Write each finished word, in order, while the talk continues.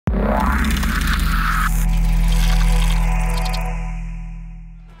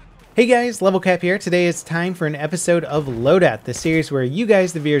Hey guys, LevelCap here. Today it's time for an episode of Loadout, the series where you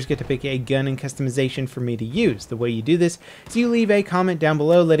guys, the viewers, get to pick a gun and customization for me to use. The way you do this is you leave a comment down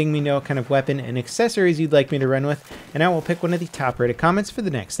below letting me know what kind of weapon and accessories you'd like me to run with, and I will pick one of the top rated comments for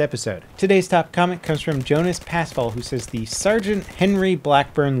the next episode. Today's top comment comes from Jonas Passfall, who says the Sergeant Henry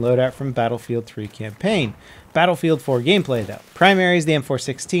Blackburn loadout from Battlefield 3 campaign. Battlefield 4 gameplay though. Primary is the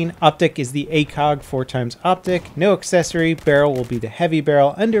M416, optic is the ACOG 4x optic, no accessory, barrel will be the heavy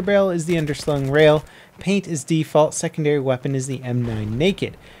barrel, underbarrel is the underslung rail, paint is default, secondary weapon is the M9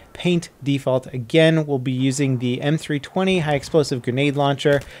 naked. Paint default again will be using the M320 high explosive grenade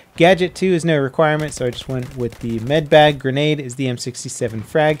launcher. Gadget 2 is no requirement, so I just went with the med bag. Grenade is the M67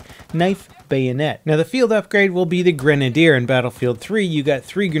 frag. Knife, bayonet. Now the field upgrade will be the Grenadier in Battlefield 3. You got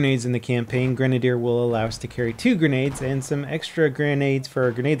 3 grenades in the campaign. Grenadier will allow us to carry 2 grenades and some extra grenades for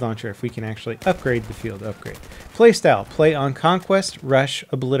a grenade launcher if we can actually upgrade the field upgrade. Playstyle, play on Conquest, Rush,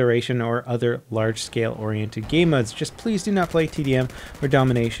 Obliteration, or other large-scale oriented game modes. Just please do not play TDM or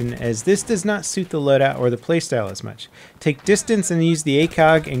Domination, as this does not suit the loadout or the playstyle as much. Take distance and use the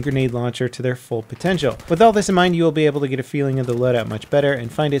ACOG and grenade launcher to their full potential. With all this in mind, you will be able to get a feeling of the loadout much better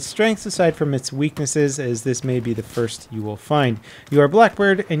and find its strengths aside from its weaknesses, as this may be the first you will find. You are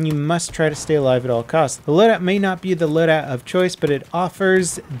Blackbird and you must try to stay alive at all costs. The loadout may not be the loadout of choice, but it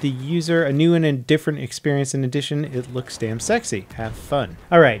offers the user a new and a different experience. In addition, it looks damn sexy. Have fun.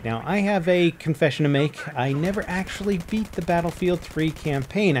 Alright, now I have a confession to make. I never actually beat the Battlefield 3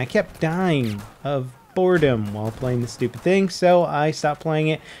 campaign. I kept dying of boredom while playing the stupid thing, so I stopped playing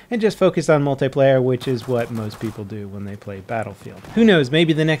it and just focused on multiplayer, which is what most people do when they play Battlefield. Who knows,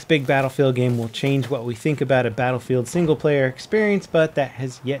 maybe the next big Battlefield game will change what we think about a Battlefield single player experience, but that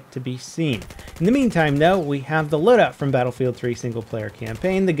has yet to be seen. In the meantime though, we have the loadout from Battlefield 3 single player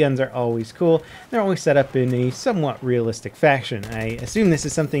campaign. The guns are always cool. They're always set up in a somewhat realistic fashion. I assume this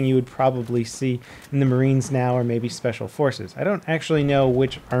is something you would probably see in the Marines now, or maybe Special Forces. I don't actually know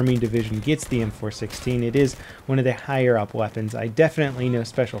which Army division gets the M416. It is one of the higher up weapons. I definitely know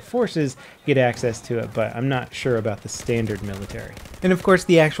Special Forces get access to it, but I'm not sure about the standard military. And of course,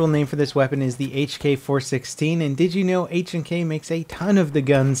 the actual name for this weapon is the HK416, and did you know H&K makes a ton of the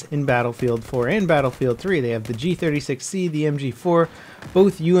guns in Battlefield 4 and Battlefield 3? They have the G36C, the MG4,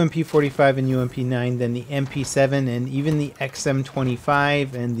 both UMP45 and UMP9, then the MP7, and even the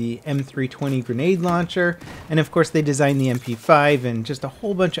XM25 and the M320 grenade launcher. And of course, they designed the MP5 and just a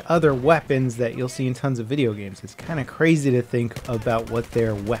whole bunch of other weapons that you'll see in tons of video games. It's kind of crazy to think about what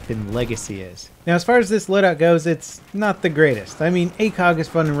their weapon legacy is. Now, as far as this loadout goes, it's not the greatest. I mean, ACOG is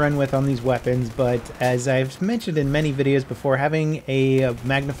fun to run with on these weapons, but as I've mentioned in many videos before, having a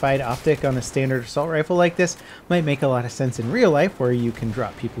magnified optic on a standard assault rifle like this might make a lot of sense in real life, where you can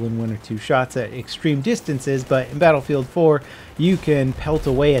drop people in 1 or 2 shots at extreme distances, but in Battlefield 4, you can pelt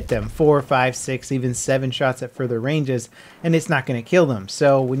away at them 4, 5, 6, even 7 shots at further ranges, and it's not going to kill them.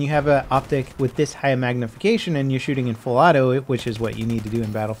 So when you have an optic with this high magnification and you're shooting in full auto, which is what you need to do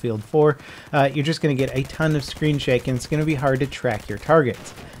in Battlefield 4, you're just going to get a ton of screen shake, and it's going to be hard to track your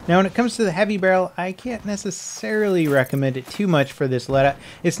targets. Now, when it comes to the heavy barrel, I can't necessarily recommend it too much for this loadout.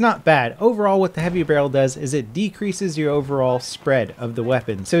 It's not bad. Overall, what the heavy barrel does is it decreases your overall spread of the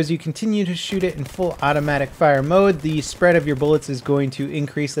weapon. So as you continue to shoot it in full automatic fire mode, the spread of your bullets is going to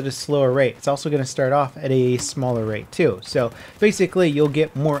increase at a slower rate. It's also going to start off at a smaller rate too. So basically, you'll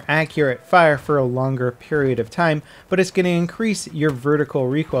get more accurate fire for a longer period of time, but it's going to increase your vertical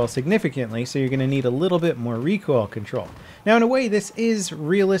recoil significantly, so you're going to need a little bit more recoil control. Now, in a way, this is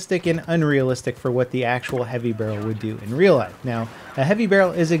realistic and unrealistic for what the actual heavy barrel would do in real life. Now, a heavy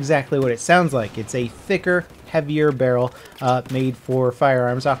barrel is exactly what it sounds like. It's a thicker, heavier barrel made for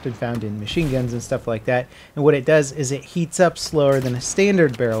firearms, often found in machine guns and stuff like that. And what it does is it heats up slower than a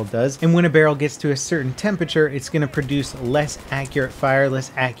standard barrel does. And when a barrel gets to a certain temperature, it's going to produce less accurate fire,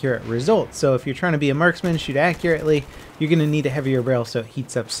 less accurate results. So if you're trying to be a marksman, shoot accurately, you're going to need a heavier barrel so it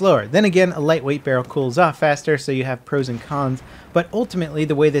heats up slower. Then again, a lightweight barrel cools off faster, so you have pros and cons. But ultimately,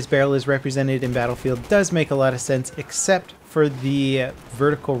 the way this barrel is represented in Battlefield does make a lot of sense, except for the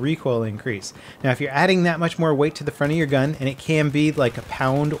vertical recoil increase. Now, if you're adding that much more weight to the front of your gun, and it can be like a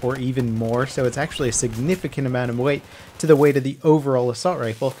pound or even more, so it's actually a significant amount of weight to the weight of the overall assault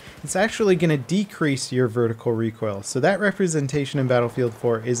rifle, it's actually going to decrease your vertical recoil. So that representation in Battlefield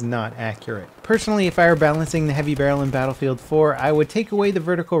 4 is not accurate. personally, if I were balancing the heavy barrel in Battlefield 4, I would take away the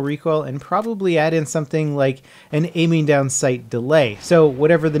vertical recoil and probably add in something like an aiming down sight delay. So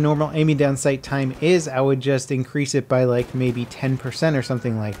whatever the normal aiming down sight time is, I would just increase it by like maybe 10% or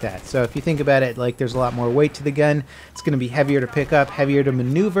something like that. So if you think about it, like there's a lot more weight to the gun, it's going to be heavier to pick up, heavier to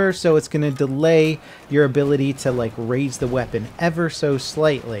maneuver, so it's going to delay your ability to like raise the weapon ever so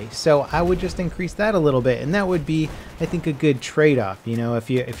slightly. So I would just increase that a little bit, and that would be, I think, a good trade-off. You know, if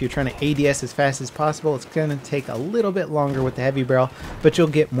you're trying to ADS as fast as possible, it's going to take a little bit longer with the heavy barrel, but you'll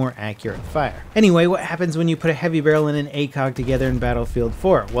get more accurate fire. Anyway, what happens when you put a heavy barrel and an ACOG together in Battlefield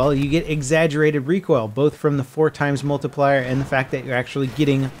 4? Well, you get exaggerated recoil, both from the 4x multiplier and the fact that you're actually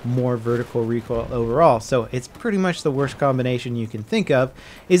getting more vertical recoil overall. So it's pretty much the worst combination you can think of.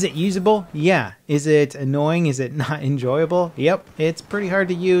 Is it usable? Yeah. Is it annoying? Is it not enjoyable? Yep. It's pretty hard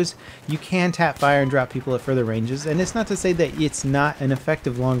to use. You can tap fire and drop people at further ranges, and it's not to say that it's not an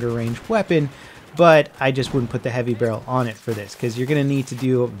effective longer range weapon, but I just wouldn't put the heavy barrel on it for this, because you're going to need to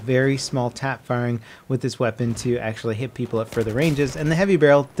do very small tap firing with this weapon to actually hit people at further ranges, and the heavy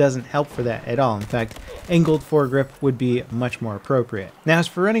barrel doesn't help for that at all. In fact, angled foregrip would be much more appropriate. Now, as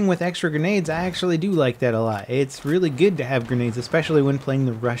for running with extra grenades, I actually do like that a lot. It's really good to have grenades, especially when playing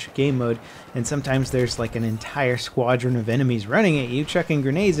the rush game mode, and sometimes there's like an entire squadron of enemies running at you. Chucking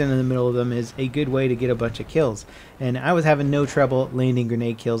grenades into the middle of them is a good way to get a bunch of kills, and I was having no trouble landing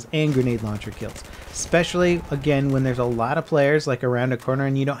grenade kills and grenade launcher kills. Especially, again, when there's a lot of players like around a corner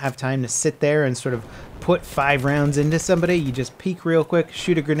and you don't have time to sit there and sort of put 5 rounds into somebody. You just peek real quick,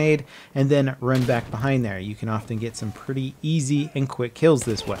 shoot a grenade, and then run back behind there. You can often get some pretty easy and quick kills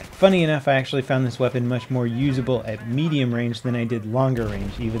this way. Funny enough, I actually found this weapon much more usable at medium range than I did longer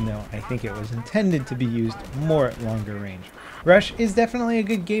range, even though I think it was intended to be used more at longer range. Rush is definitely a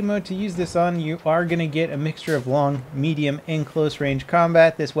good game mode to use this on. You are going to get a mixture of long, medium, and close range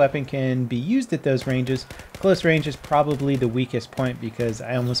combat. This weapon can be used at those ranges. Close range is probably the weakest point because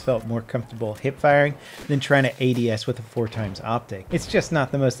I almost felt more comfortable hip firing than trying to ADS with a 4x optic. It's just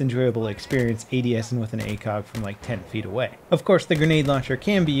not the most enjoyable experience ADSing with an ACOG from like 10 feet away. Of course, the grenade launcher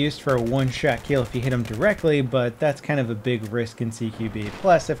can be used for a one-shot kill if you hit them directly, but that's kind of a big risk in CQB.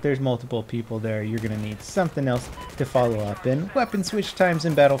 Plus, if there's multiple people there, you're going to need something else to follow up. And weapon switch times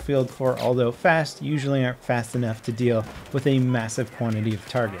in Battlefield 4, although fast, usually aren't fast enough to deal with a massive quantity of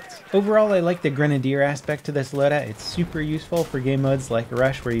targets. Overall, I like the Grenadier aspect to this loadout. It's super useful for game modes like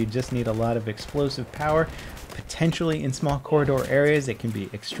Rush, where you just need a lot of explosive power. Potentially in small corridor areas, it can be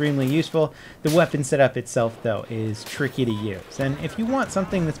extremely useful. The weapon setup itself, though, is tricky to use. And if you want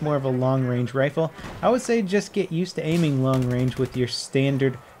something that's more of a long-range rifle, I would say just get used to aiming long range with your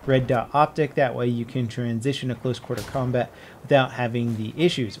standard red dot optic. That way you can transition to close quarter combat without having the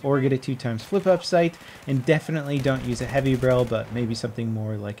issues, or get a 2x flip up sight, and definitely don't use a heavy barrel, but maybe something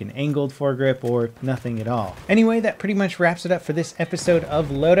more like an angled foregrip or nothing at all. Anyway, that pretty much wraps it up for this episode of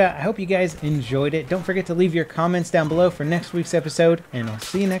Loadout. I hope you guys enjoyed it. Don't forget to leave your comments down below for next week's episode, and I'll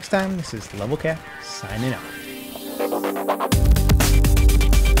see you next time. This is LevelCap signing out.